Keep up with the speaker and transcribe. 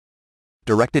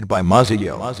Directed by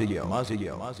Mazio.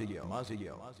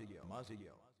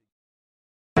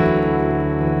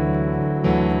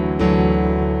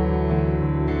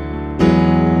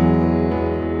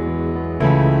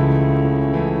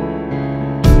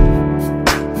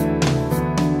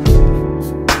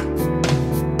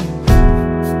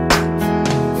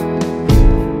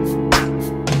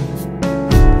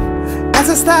 As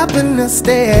I stop and I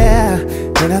stare,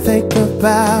 and I think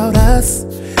about us.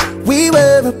 We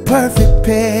were a perfect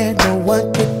pair, no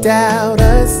one could doubt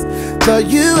us. Thought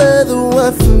you were the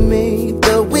one for me,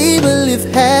 thought we would live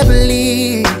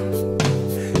happily.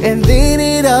 And then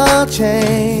it all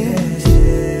changed.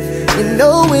 You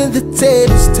know when the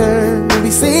tables turn, we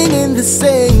be singing the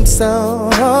same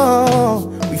song.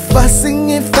 We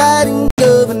fussing and fighting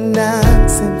over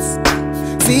nonsense,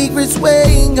 secrets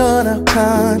weighing on our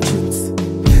conscience.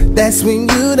 That's when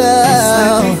you know it's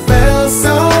like we fell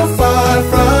so far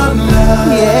from love.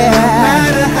 Yeah. No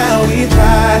matter how we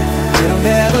try, it'll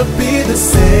never be the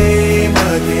same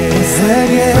again. It's like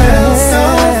we fell so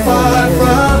far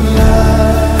from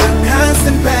love. The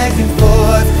constant back and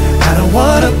forth, I don't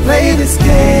wanna play this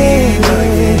game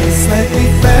again. It's like we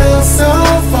fell so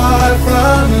far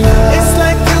from love. It's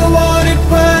like you want it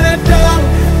but I don't.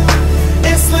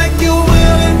 It's like you're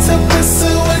willing to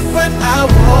pursue it but I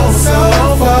won't. So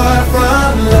far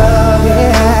from love.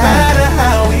 Yeah. No matter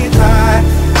how we try,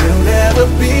 it'll never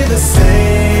be the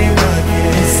same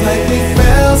again. It's like we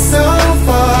fell so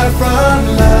far from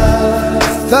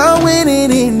love. Thought when it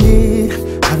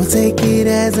ended, I would take it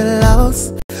as a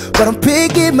loss, but I'm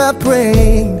picking my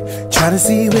brain, trying to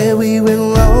see where we went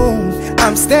wrong.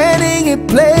 I'm standing in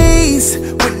place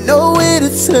with nowhere to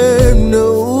turn,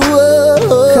 no.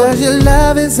 Cause your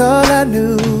love is all I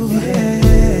knew.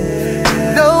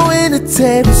 Knowing the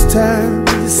tables turn,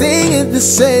 singing the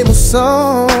same old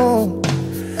song,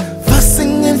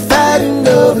 fussing and fighting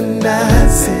over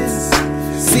nonsense,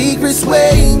 secrets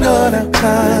weighing on our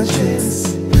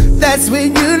conscience. That's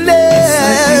when you know it's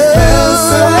like we fell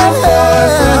so far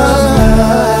from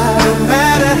love. No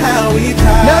matter how we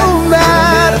try, no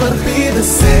matter, it'll never be the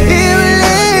same. It will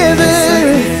never. It's like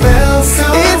we fell so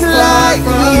It's far like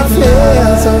from we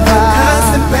fell so love. far.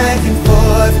 Constant back and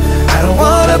forth, I don't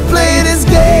wanna play this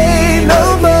game no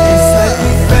more. It's like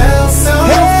we fell so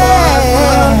far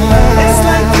from love. It's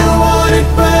like you want it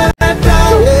but I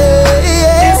don't.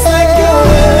 It's like you're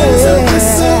willing to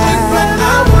pursue it but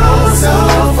I won't. So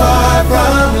far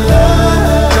from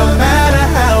love. No matter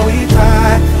how we try,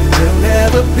 it'll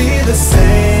never be the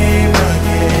same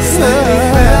again. It's like we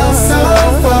fell so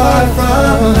far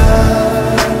from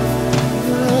love.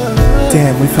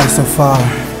 Damn, we fell so far,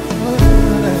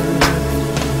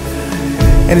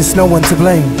 and it's no one to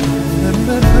blame.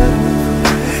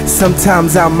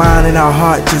 Sometimes our mind and our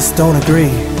heart just don't agree.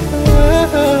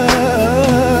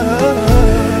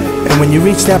 And when you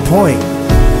reach that point,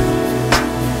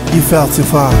 you fell too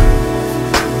far.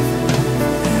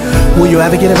 Will you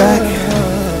ever get it back?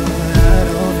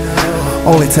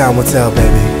 Only time will tell,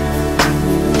 baby.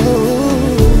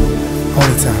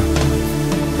 Only time.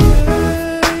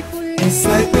 It's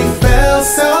like we fell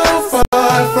so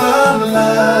far from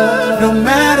love. No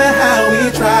matter how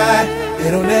we try,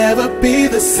 it'll never be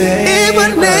the same. It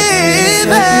will again. It's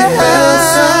like we never. fell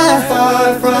so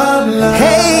far from love.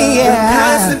 Hey, yeah. The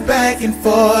constant back and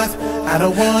forth, I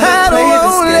don't wanna I play don't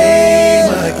this wanna game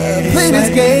again. play It's this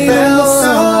like game we fell no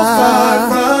so more. far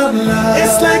from love.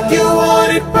 It's like you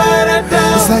want it but I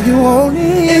don't. It's like you want it.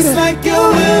 It's like you're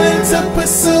willing to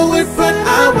pursue it but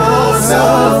I won't. So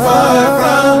far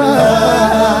from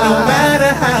love. No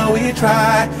matter how we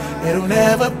try, it'll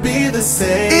never be the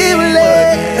same It will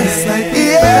again. It's like we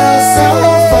yeah. fell so